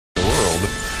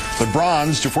The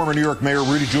bronze to former New York Mayor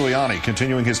Rudy Giuliani,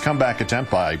 continuing his comeback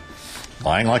attempt by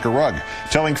lying like a rug,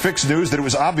 telling Fix News that it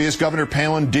was obvious Governor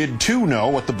Palin did too know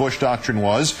what the Bush Doctrine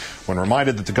was. When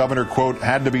reminded that the governor, quote,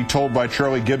 had to be told by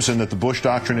Charlie Gibson that the Bush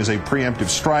Doctrine is a preemptive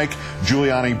strike,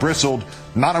 Giuliani bristled.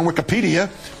 Not on Wikipedia.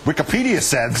 Wikipedia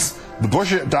says the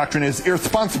Bush Doctrine is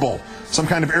irresponsible, some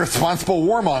kind of irresponsible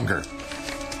warmonger.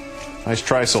 Nice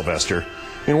try, Sylvester.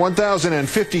 In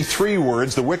 1,053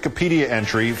 words, the Wikipedia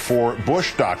entry for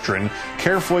Bush Doctrine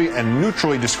carefully and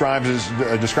neutrally describes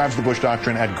the Bush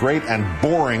Doctrine at great and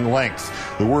boring length.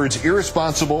 The words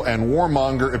irresponsible and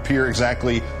warmonger appear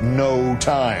exactly no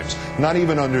times, not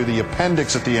even under the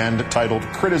appendix at the end titled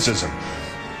criticism.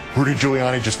 Rudy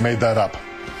Giuliani just made that up.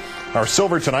 Our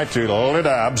silver tonight to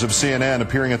Dobbs of CNN,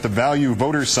 appearing at the Value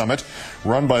Voters Summit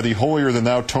run by the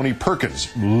holier-than-thou Tony Perkins.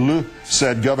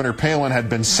 Said Governor Palin had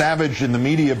been savaged in the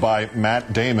media by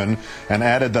Matt Damon and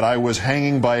added that I was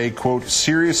hanging by a, quote,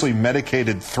 seriously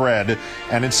medicated thread,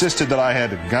 and insisted that I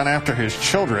had gone after his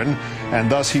children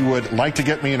and thus he would like to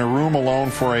get me in a room alone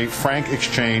for a frank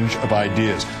exchange of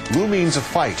ideas. Lou means a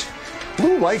fight.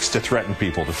 Lou likes to threaten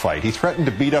people to fight. He threatened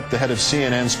to beat up the head of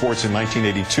CNN Sports in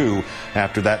 1982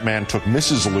 after that man took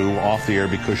Mrs. Lou off the air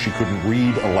because she couldn't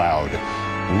read aloud.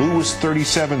 Lou was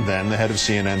 37 then. The head of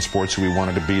CNN Sports, who he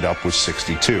wanted to beat up, was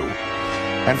 62.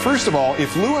 And first of all,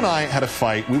 if Lou and I had a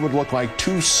fight, we would look like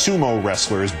two sumo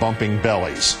wrestlers bumping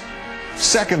bellies.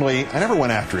 Secondly, I never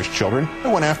went after his children.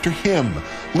 I went after him.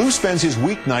 Lou spends his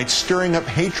weeknights stirring up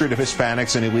hatred of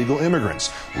Hispanics and illegal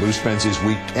immigrants. Lou spends his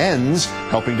weekends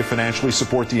helping to financially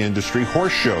support the industry,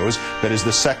 horse shows, that is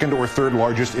the second or third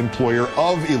largest employer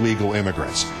of illegal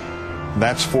immigrants.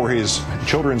 That's for his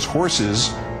children's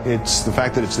horses. It's the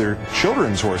fact that it's their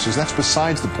children's horses. That's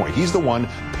besides the point. He's the one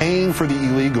paying for the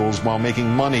illegals while making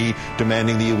money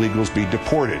demanding the illegals be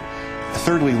deported.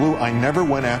 Thirdly, Lou, I never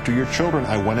went after your children.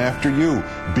 I went after you.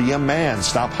 Be a man.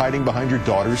 Stop hiding behind your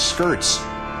daughter's skirts.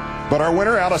 But our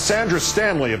winner, Alessandra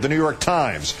Stanley of the New York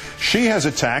Times, she has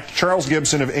attacked Charles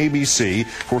Gibson of ABC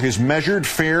for his measured,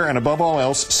 fair, and above all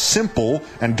else, simple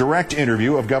and direct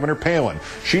interview of Governor Palin.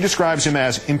 She describes him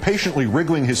as impatiently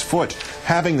wriggling his foot,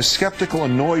 having the skeptical,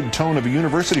 annoyed tone of a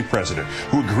university president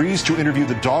who agrees to interview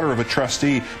the daughter of a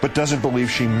trustee but doesn't believe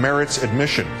she merits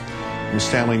admission. Ms.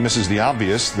 Stanley misses the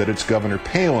obvious that it's Governor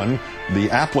Palin,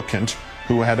 the applicant,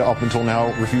 who had up until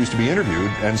now refused to be interviewed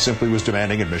and simply was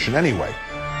demanding admission anyway.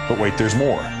 But wait, there's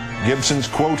more. Gibson's,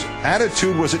 quote,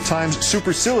 attitude was at times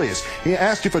supercilious. He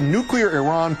asked if a nuclear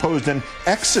Iran posed an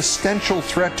existential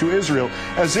threat to Israel,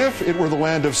 as if it were the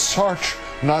land of Sartre,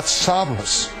 not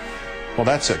Sabras. Well,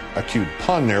 that's a cute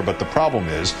pun there, but the problem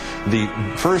is the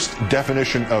first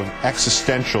definition of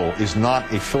existential is not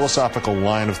a philosophical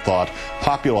line of thought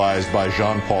popularized by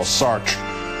Jean-Paul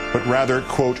Sartre, but rather,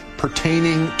 quote,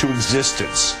 pertaining to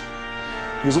existence.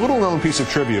 It was a little-known piece of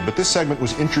trivia, but this segment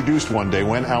was introduced one day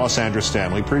when Alessandra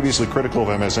Stanley, previously critical of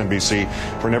MSNBC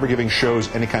for never giving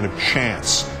shows any kind of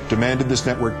chance, demanded this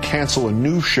network cancel a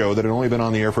new show that had only been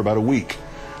on the air for about a week.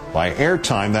 By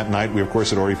airtime that night, we, of course,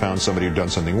 had already found somebody who'd done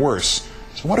something worse.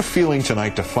 So what a feeling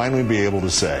tonight to finally be able to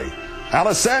say,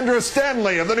 Alessandra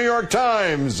Stanley of the New York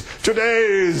Times,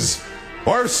 today's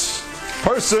worst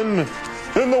person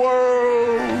in the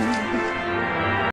world.